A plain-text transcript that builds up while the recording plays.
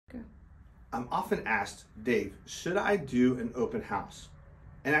I'm often asked, Dave, should I do an open house?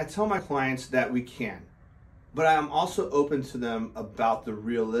 And I tell my clients that we can, but I'm also open to them about the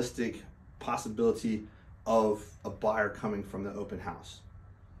realistic possibility of a buyer coming from the open house.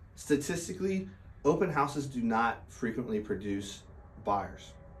 Statistically, open houses do not frequently produce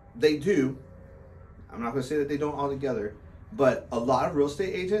buyers. They do. I'm not going to say that they don't altogether, but a lot of real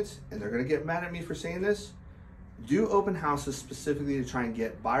estate agents, and they're going to get mad at me for saying this, do open houses specifically to try and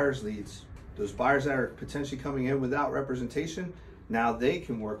get buyers leads. Those buyers that are potentially coming in without representation, now they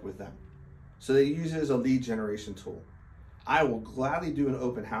can work with them. So they use it as a lead generation tool. I will gladly do an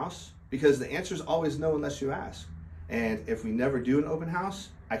open house because the answer is always no unless you ask. And if we never do an open house,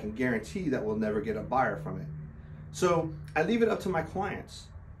 I can guarantee that we'll never get a buyer from it. So I leave it up to my clients.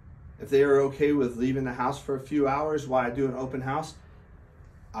 If they are okay with leaving the house for a few hours while I do an open house,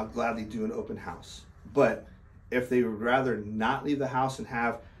 I'll gladly do an open house. But if they would rather not leave the house and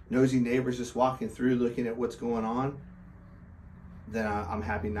have nosy neighbors just walking through looking at what's going on, then I'm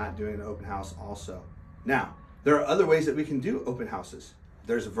happy not doing an open house also. Now, there are other ways that we can do open houses.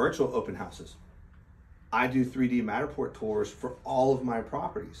 There's virtual open houses. I do 3D Matterport tours for all of my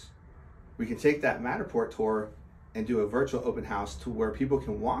properties. We can take that Matterport tour and do a virtual open house to where people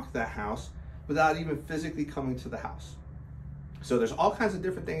can walk that house without even physically coming to the house. So there's all kinds of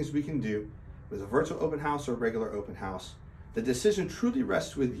different things we can do with a virtual open house or a regular open house. The decision truly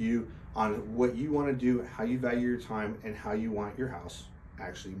rests with you on what you want to do, how you value your time, and how you want your house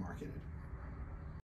actually marketed.